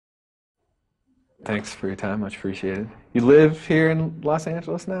Thanks for your time. Much appreciated. You live here in Los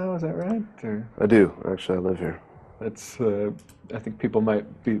Angeles now, is that right? Or I do. Actually, I live here. that's I think people might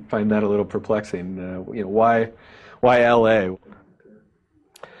find that a little perplexing. Why LA?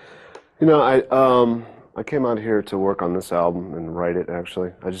 I came out here to work on this album and write it,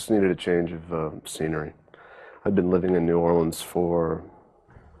 actually. I just needed a change of scenery. I've been living in New Orleans for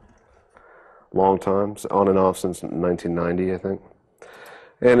a long time, so on and off since 1990, I think.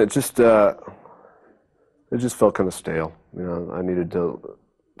 And it just felt kind of stale. I needed to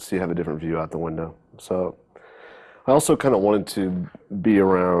have a different view out the window. So I also kind of wanted to be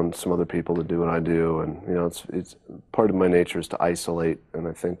around some other people to do what I do, and it's part of my nature is to isolate, and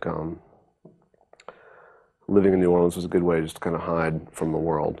I think living in New Orleans was a good way just to kind of hide from the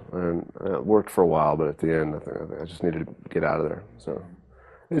world. And it worked for a while, but at the end, I think I just needed to get out of there. So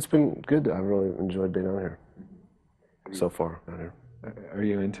it's been good. I've really enjoyed being out here so far. Out here. Are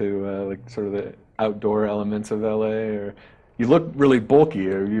you into like sort of the outdoor elements of LA, or you look really bulky?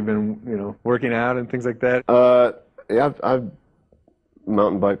 Or you've been working out and things like that? Yeah, I've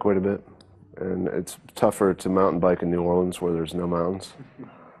mountain biked quite a bit, and it's tougher to mountain bike in New Orleans where there's no mountains.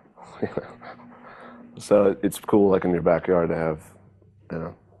 So it's cool, like in your backyard, to have,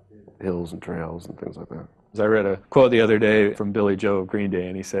 hills and trails and things like that. I read a quote the other day from Billy Joe of Green Day,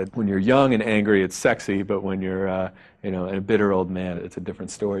 and he said, "When you're young and angry, it's sexy, but when you're, a bitter old man, it's a different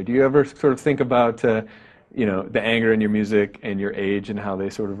story." Do you ever sort of think about, the anger in your music and your age and how they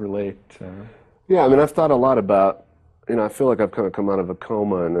sort of relate? Yeah, I mean, I've thought a lot about, I feel like I've kind of come out of a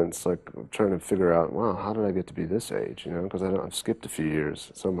coma, and it's like I'm trying to figure out, wow, how did I get to be this age? Because I've skipped a few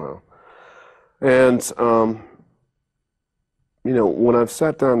years somehow. And, when I've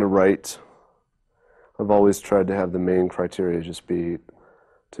sat down to write, I've always tried to have the main criteria just be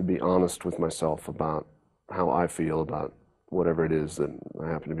to be honest with myself about how I feel about whatever it is that I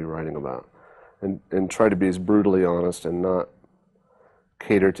happen to be writing about. And try to be as brutally honest and not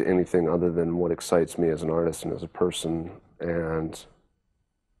cater to anything other than what excites me as an artist and as a person. And,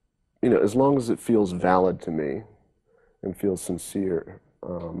 as long as it feels valid to me and feels sincere,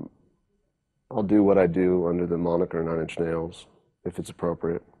 I'll do what I do under the moniker Nine Inch Nails, if it's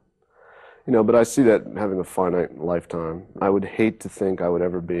appropriate. But I see that having a finite lifetime. I would hate to think I would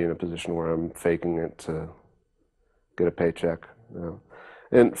ever be in a position where I'm faking it to get a paycheck.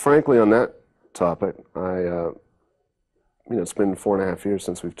 And frankly, on that topic, it's been 4.5 years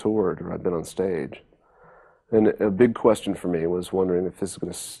since we've toured or I've been on stage. And a big question for me was wondering if this is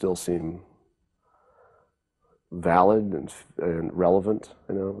going to still seem valid and relevant,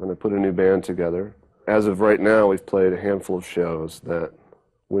 and I put a new band together. As of right now, we've played a handful of shows that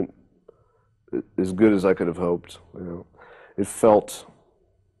went as good as I could have hoped. It felt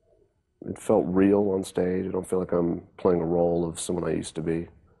real on stage. I don't feel like I'm playing a role of someone I used to be.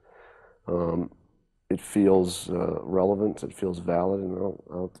 It feels relevant, it feels valid, and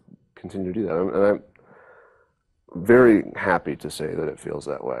I'll continue to do that. And I'm very happy to say that it feels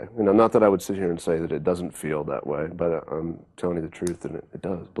that way. Not that I would sit here and say that it doesn't feel that way, but I'm telling you the truth, and it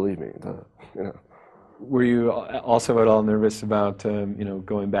does. Believe me, it does. Were you also at all nervous about,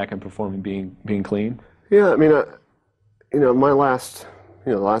 going back and performing, being clean? Yeah, I mean, my last,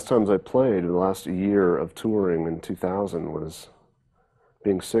 the last times I played, the last year of touring in 2000 was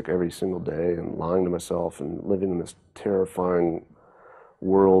being sick every single day and lying to myself and living in this terrifying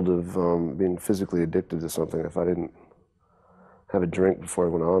world of being physically addicted to something. If I didn't have a drink before I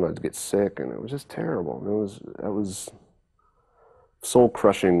went on, I'd get sick, and it was just terrible. That was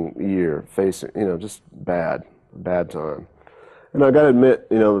soul-crushing year, facing, just bad time. And I got to admit,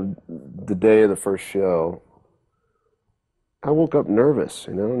 the day of the first show, I woke up nervous,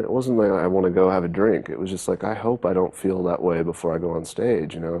 and it wasn't like I want to go have a drink. It was just like, I hope I don't feel that way before I go on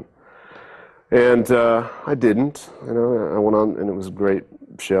stage, And I didn't, I went on, and it was a great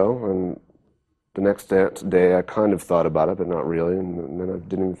show, and the next day I kind of thought about it, but not really, and then I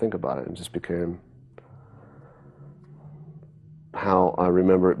didn't even think about it. It just became how I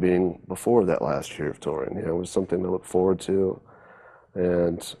remember it being before that last year of touring. It was something to look forward to,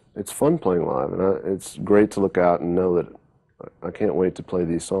 and it's fun playing live, and it's great to look out and know that I can't wait to play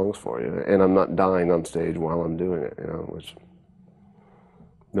these songs for you, and I'm not dying on stage while I'm doing it, which,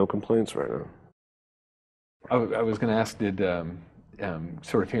 no complaints right now. I was going to ask, did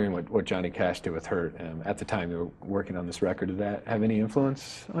sort of hearing what Johnny Cash did with Hurt at the time you were working on this record, did that have any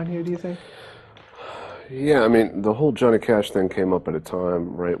influence on you, do you think? Yeah, I mean, the whole Johnny Cash thing came up at a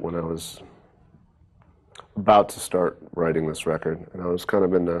time right when I was about to start writing this record, and I was kind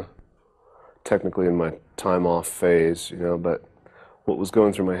of technically in my time off phase, but what was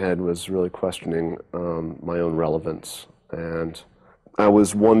going through my head was really questioning my own relevance, and I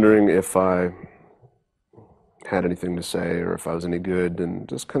was wondering if I had anything to say or if I was any good, and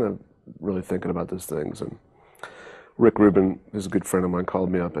just kind of really thinking about those things. And Rick Rubin, who's a good friend of mine,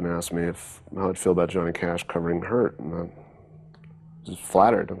 called me up and asked me how I'd feel about Johnny Cash covering Hurt, and I was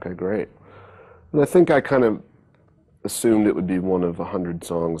flattered. Okay, great. And I think I kind of assumed it would be one of 100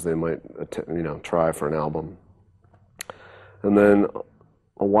 songs they might, try for an album. And then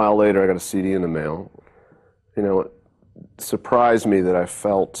a while later, I got a CD in the mail. It surprised me that I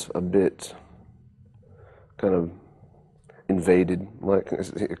felt a bit kind of invaded, like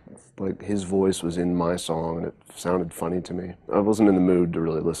his voice was in my song, and it sounded funny to me. I wasn't in the mood to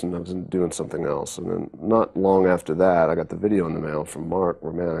really listen. I was doing something else. And then not long after that, I got the video in the mail from Mark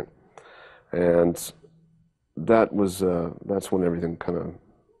Romanek, and that's when everything kind of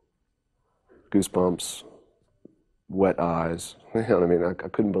goosebumps, wet eyes. You know what I mean? I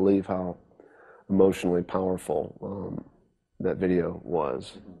couldn't believe how emotionally powerful that video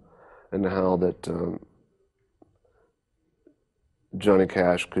was, and how that Johnny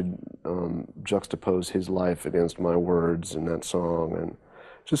Cash could juxtapose his life against my words in that song, and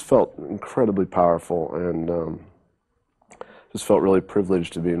just felt incredibly powerful, and just felt really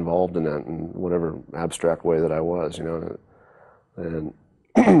privileged to be involved in that in whatever abstract way that I was, and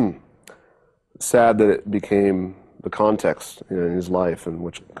sad that it became the context in his life, and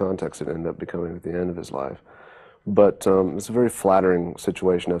which context it ended up becoming at the end of his life. But it's a very flattering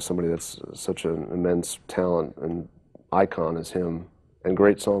situation to have somebody that's such an immense talent and icon as him, and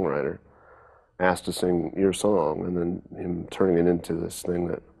great songwriter, asked to sing your song, and then him turning it into this thing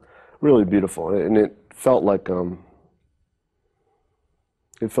that really beautiful. And it felt like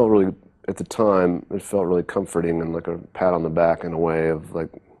it felt really, at the time, it felt really comforting and like a pat on the back in a way of like,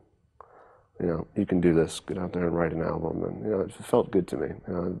 you can do this, get out there and write an album. And, it felt good to me.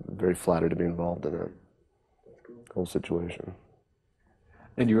 I'm very flattered to be involved in that whole situation.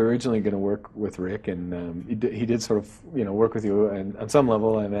 And you were originally going to work with Rick, and he did sort of, work with you, and on some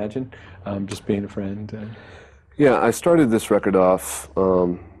level, I imagine, just being a friend. Yeah, I started this record off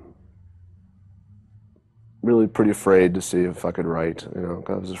really pretty afraid to see if I could write.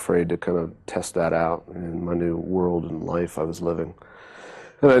 I was afraid to kind of test that out in my new world and life I was living.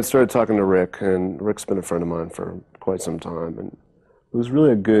 And I started talking to Rick, and Rick's been a friend of mine for quite some time, and it was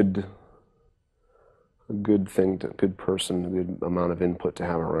really a good thing, good person, a good amount of input to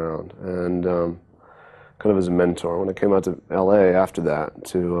have around, and kind of as a mentor. When I came out to LA after that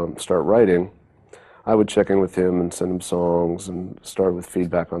to start writing, I would check in with him and send him songs and start with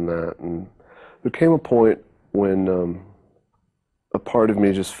feedback on that. And there came a point when a part of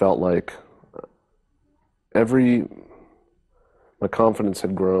me just felt like my confidence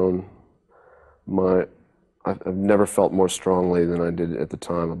had grown. I've never felt more strongly than I did at the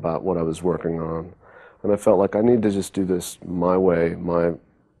time about what I was working on. And I felt like I need to just do this my way.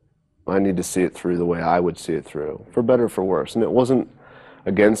 I need to see it through the way I would see it through, for better or for worse. And it wasn't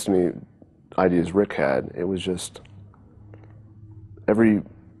against me, ideas Rick had. It was just every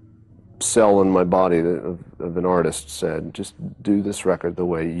cell in my body of an artist said, just do this record the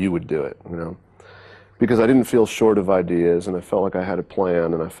way you would do it, Because I didn't feel short of ideas, and I felt like I had a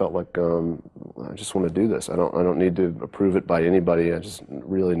plan, and I felt like I just want to do this. I don't need to approve it by anybody. I just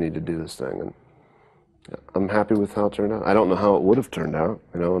really need to do this thing. And I'm happy with how it turned out. I don't know how it would have turned out,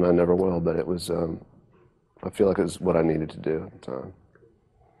 and I never will, but it was, I feel like it was what I needed to do at the time.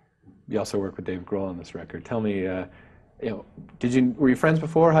 You also worked with Dave Grohl on this record. Tell me, were you friends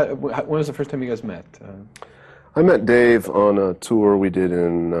before? When was the first time you guys met? I met Dave on a tour we did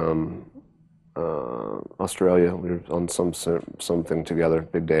in Australia. We were on something together,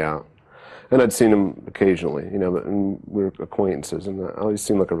 big day out. And I'd seen him occasionally, but we were acquaintances, and I always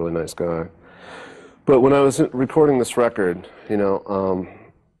seemed like a really nice guy. But when I was recording this record,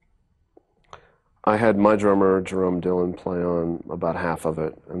 I had my drummer, Jerome Dillon, play on about half of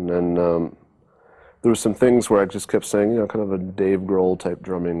it. And then there were some things where I just kept saying, kind of a Dave Grohl type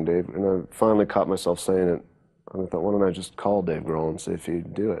drumming, Dave. And I finally caught myself saying it. And I thought, why don't I just call Dave Grohl and see if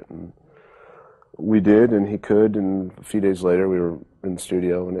he'd do it? And we did, and he could. And a few days later, we were in the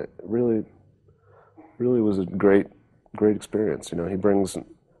studio, and it really was a great experience. He brings,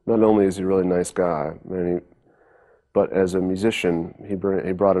 not only is he a really nice guy, but as a musician, he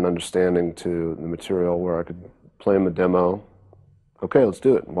brought an understanding to the material where I could play him a demo. Okay, let's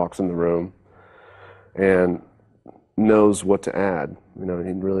do it. And walks in the room and knows what to add. He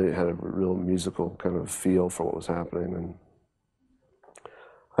really had a real musical kind of feel for what was happening, and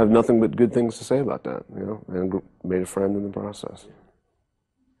I have nothing but good things to say about that. And made a friend in the process.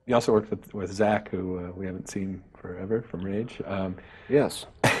 You also worked with Zach, who we haven't seen forever, from Rage. Yes.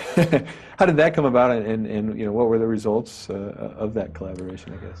 How did that come about, and what were the results of that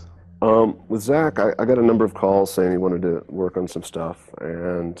collaboration, I guess? With Zach, I got a number of calls saying he wanted to work on some stuff,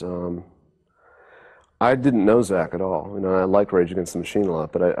 and I didn't know Zach at all. You know, I like Rage Against the Machine a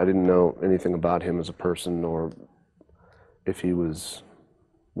lot, but I didn't know anything about him as a person or if he was,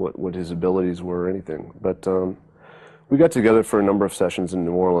 what his abilities were or anything. But we got together for a number of sessions in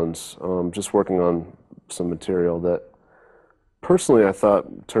New Orleans, just working on some material that personally I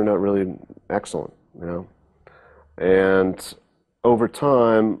thought turned out really excellent, you know. And over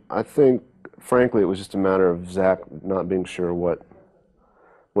time, I think, frankly, it was just a matter of Zach not being sure what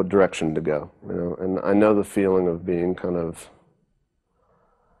direction to go, you know. And I know the feeling of being kind of,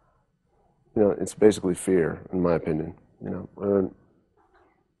 you know, it's basically fear, in my opinion, you know.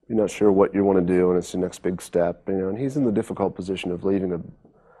 You're not sure what you want to do, and it's the next big step, you know. And he's in the difficult position of leading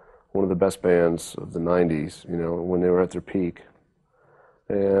one of the best bands of the '90s, you know, when they were at their peak.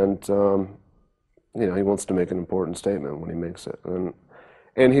 And you know, he wants to make an important statement when he makes it,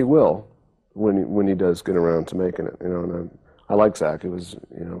 and he will when he does get around to making it, you know. And I like Zach. It was,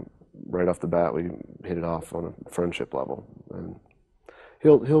 you know, right off the bat we hit it off on a friendship level, and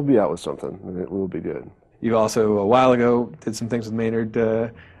he'll be out with something, and it will be good. You also a while ago did some things with Maynard.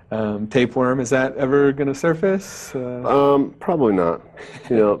 Tapeworm, is that ever going to surface? Probably not.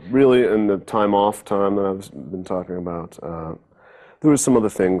 You know, really, in the time that I've been talking about, there was some other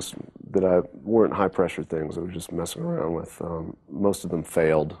things that weren't high pressure things. I was just messing around with. Most of them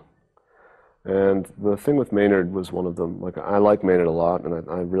failed, and the thing with Maynard was one of them. Like, I like Maynard a lot, and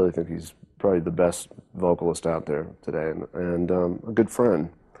I really think he's probably the best vocalist out there today, and a good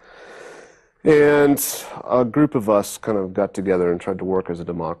friend. And a group of us kind of got together and tried to work as a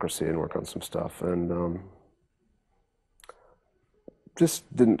democracy and work on some stuff, and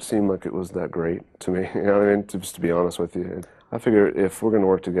just didn't seem like it was that great to me. You know what I mean? Just to be honest with you, I figure if we're going to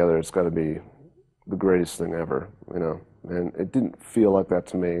work together, it's got to be the greatest thing ever, you know. And it didn't feel like that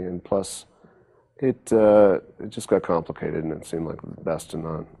to me, and plus, it just got complicated, and it seemed like the best to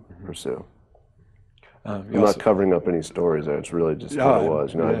not pursue. I'm not covering up any stories there. It's really just what it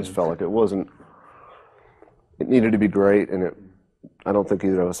was. You know, I just felt like it wasn't. It needed to be great, and I don't think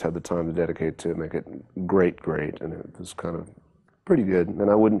either of us had the time to dedicate to make it great, and it was kind of pretty good. And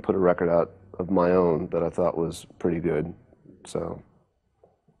I wouldn't put a record out of my own that I thought was pretty good. So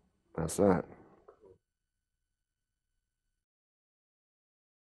that's that.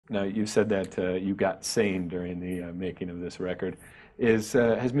 Now, you said that you got sane during the making of this record.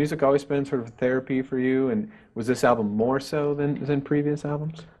 Has music always been sort of therapy for you, and was this album more so than previous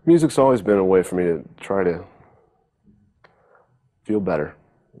albums? Music's always been a way for me to try to feel better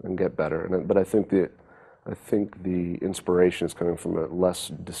and get better, but I think the inspiration is coming from a less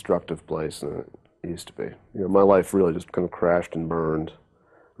destructive place than it used to be. You know, my life really just kind of crashed and burned.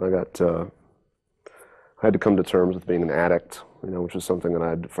 I had to come to terms with being an addict, you know, which was something that I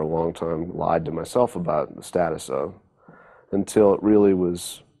had for a long time lied to myself about the status of, until it really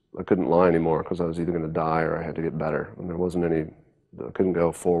was, I couldn't lie anymore because I was either going to die or I had to get better, and there wasn't I couldn't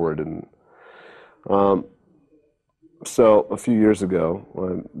go forward. And so a few years ago,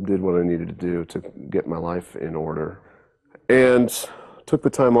 I did what I needed to do to get my life in order, and took the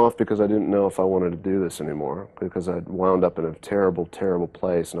time off because I didn't know if I wanted to do this anymore, because I'd wound up in a terrible, terrible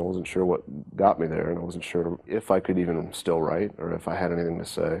place, and I wasn't sure what got me there, and I wasn't sure if I could even still write or if I had anything to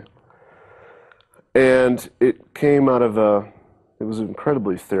say. And it came out of it was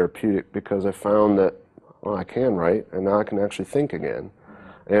incredibly therapeutic, because I found that, well, I can write, and now I can actually think again,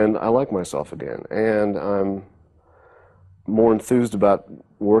 and I like myself again, and I'm more enthused about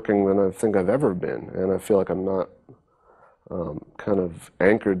working than I think I've ever been, and I feel like I'm not kind of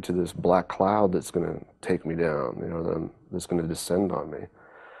anchored to this black cloud that's going to take me down, you know, that's going to descend on me.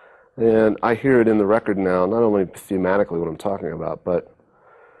 And I hear it in the record now, not only thematically what I'm talking about, but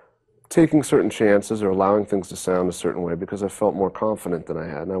taking certain chances or allowing things to sound a certain way, because I felt more confident than I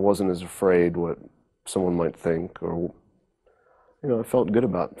had, and I wasn't as afraid what someone might think, or, you know, I felt good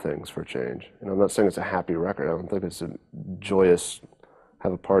about things for a change. You know, I'm not saying it's a happy record. I don't think it's a joyous,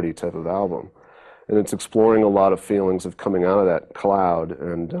 have a party type of album. And it's exploring a lot of feelings of coming out of that cloud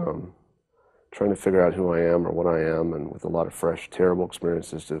and trying to figure out who I am or what I am, and with a lot of fresh, terrible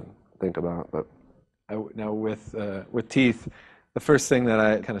experiences to think about. But now with Teeth, the first thing that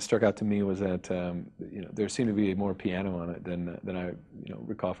I kind of struck out to me was that you know, there seemed to be more piano on it than I, you know,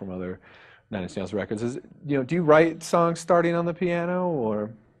 recall from other Nine Inch Nails records. You know, do you write songs starting on the piano,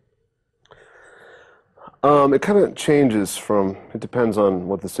 or? It kind of changes it depends on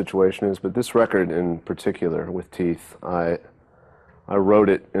what the situation is, but this record in particular with Teeth, I wrote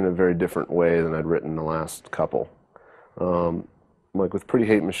it in a very different way than I'd written the last couple. Like with Pretty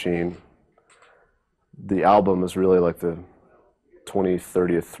Hate Machine, the album is really like 20th,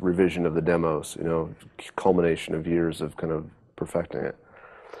 30th revision of the demos, you know, culmination of years of kind of perfecting it.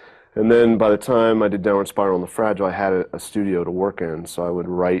 And then by the time I did Downward Spiral and The Fragile, I had a studio to work in, so I would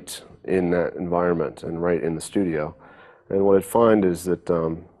write in that environment and write in the studio. And what I'd find is that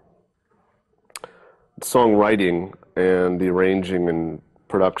songwriting and the arranging and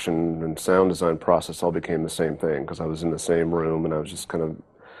production and sound design process all became the same thing, because I was in the same room and I was just kind of,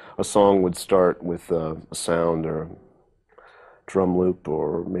 a song would start with a sound or a drum loop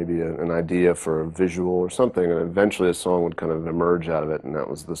or maybe an idea for a visual or something, and eventually a song would kind of emerge out of it, and that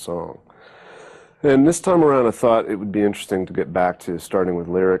was the song. And this time around I thought it would be interesting to get back to starting with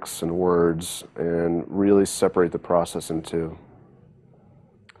lyrics and words and really separate the process into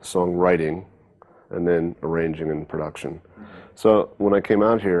songwriting and then arranging and production. So when I came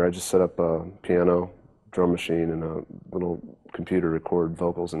out here, I just set up a piano, drum machine, and a little computer to record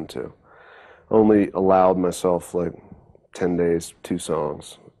vocals into. Only allowed myself like 10 days, 2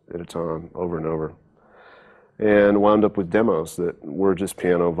 songs at a time, over and over. And wound up with demos that were just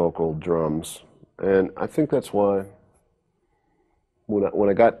piano, vocal, drums. And I think that's why when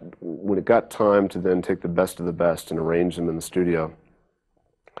it got time to then take the best of the best and arrange them in the studio,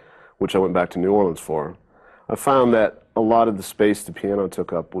 which I went back to New Orleans for, I found that a lot of the space the piano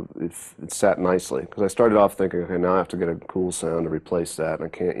took up, it sat nicely. Because I started off thinking, okay, now I have to get a cool sound to replace that, and I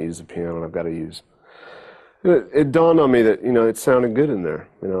can't use the piano, and I've got to use... It dawned on me that, you know, it sounded good in there,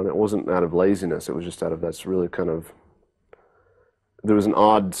 you know, and it wasn't out of laziness, it was just out of that's really kind of... There was an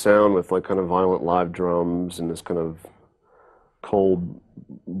odd sound with like kind of violent live drums and this kind of cold,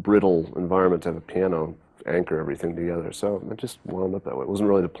 brittle environment to have a piano anchor everything together. So it just wound up that way. It wasn't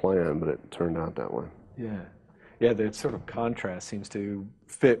really the plan, but it turned out that way. Yeah. Yeah, that sort of contrast seems to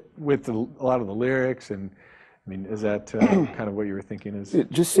fit with a lot of the lyrics. And I mean, is that kind of what you were thinking?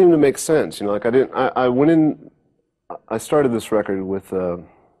 It just seemed to make sense. You know, like I went in, I started this record with the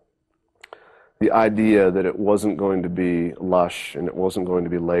idea that it wasn't going to be lush and it wasn't going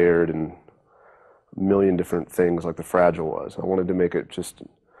to be layered and a million different things like The Fragile was. I wanted to make it just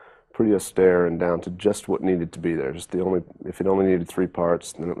pretty austere and down to just what needed to be there. Just if it only needed 3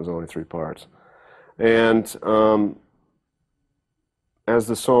 parts, then it was only 3 parts. And as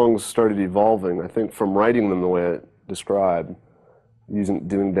the songs started evolving, I think from writing them the way I described,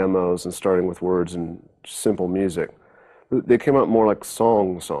 doing demos and starting with words and simple music, they came out more like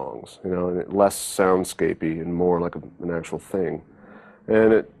songs, you know, and less soundscapey and more like an actual thing.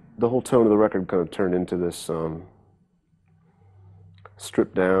 And the whole tone of the record kind of turned into this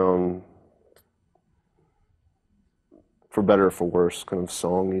stripped down, for better or for worse, kind of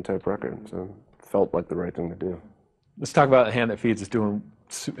songy type record. So it felt like the right thing to do. Let's talk about The Hand That Feeds. It's doing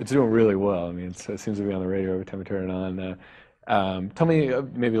really well. I mean, it seems to be on the radio every time we turn it on. Tell me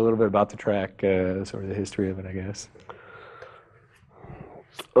maybe a little bit about the track, sort of the history of it, I guess.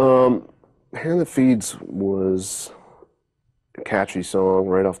 Hand That Feeds was a catchy song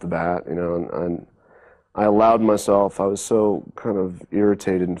right off the bat, you know, and I allowed myself, I was so kind of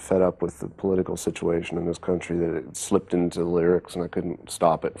irritated and fed up with the political situation in this country that it slipped into the lyrics and I couldn't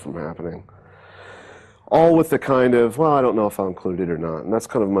stop it from happening. All with the kind of, well, I don't know if I'll include it or not, and that's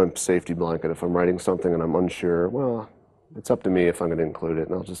kind of my safety blanket. If I'm writing something and I'm unsure, well, it's up to me if I'm going to include it,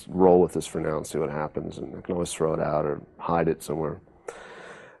 and I'll just roll with this for now and see what happens, and I can always throw it out or hide it somewhere.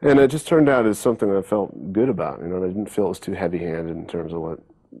 And it just turned out as something I felt good about, you know, and I didn't feel it was too heavy-handed in terms of what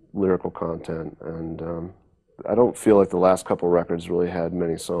lyrical content, and I don't feel like the last couple records really had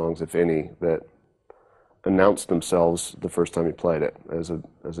many songs, if any, that announced themselves the first time you played it as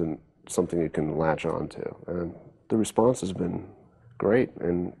something you can latch on to. And the response has been great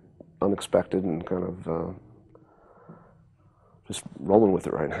and unexpected and kind of just rolling with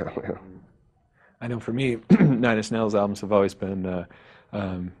it right now. Yeah. I know for me, Nine Inch Nails albums have always been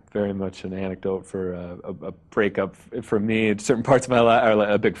very much an anecdote for a breakup for me. Certain parts of my life, or like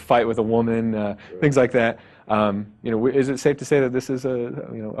a big fight with a woman, things like that. You know, is it safe to say that this is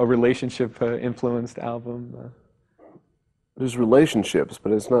a relationship influenced album? There's relationships,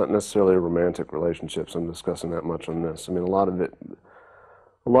 but it's not necessarily romantic relationships I'm discussing that much on this. I mean, a lot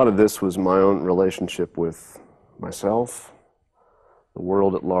of this was my own relationship with myself, the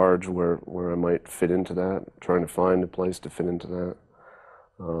world at large, where I might fit into that, trying to find a place to fit into that.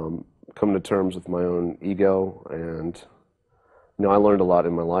 Come to terms with my own ego, and you know, I learned a lot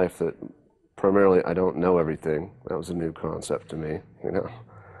in my life that primarily I don't know everything. That was a new concept to me. You know,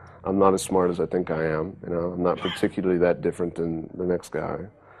 I'm not as smart as I think I am. You know, I'm not particularly that different than the next guy.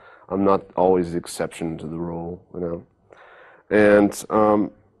 I'm not always the exception to the rule. You know, and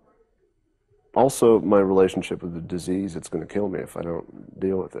also my relationship with the disease. It's going to kill me if I don't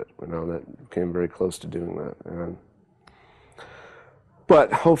deal with it. You know, that came very close to doing that. And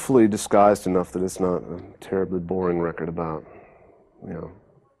but hopefully disguised enough that it's not a terribly boring record about, you know,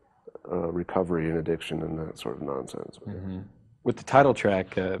 recovery and addiction and that sort of nonsense. Mm-hmm. With the title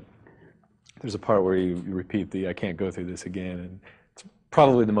track, there's a part where you repeat the "I can't go through this again," and it's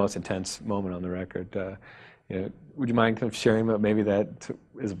probably the most intense moment on the record. You know, would you mind kind of sharing about maybe that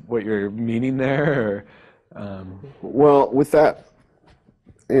is what you're meaning there? Or, Well, with that,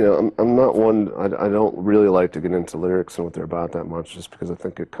 you know, I'm not one. I don't really like to get into lyrics and what they're about that much, just because I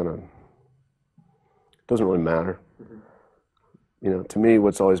think it kind of doesn't really matter. You know, to me,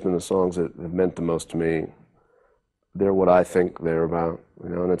 what's always been the songs that have meant the most to me, they're what I think they're about, you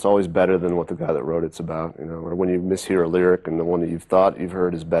know, and it's always better than what the guy that wrote it's about, you know, or when you mishear a lyric and the one that you've thought you've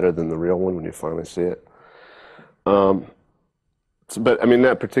heard is better than the real one when you finally see it. But I mean,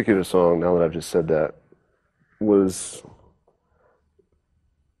 that particular song, now that I've just said that, was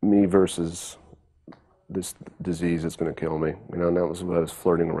me versus this disease that's going to kill me, you know, and that was what I was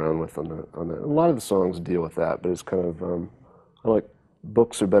flirting around with on the. A lot of the songs deal with that, but it's kind of, I like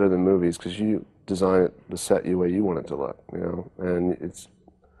books are better than movies because you design it to set you the way you want it to look, you know, and it's,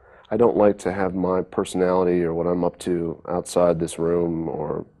 I don't like to have my personality or what I'm up to outside this room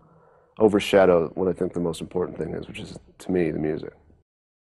or overshadow what I think the most important thing is, which is, to me, the music.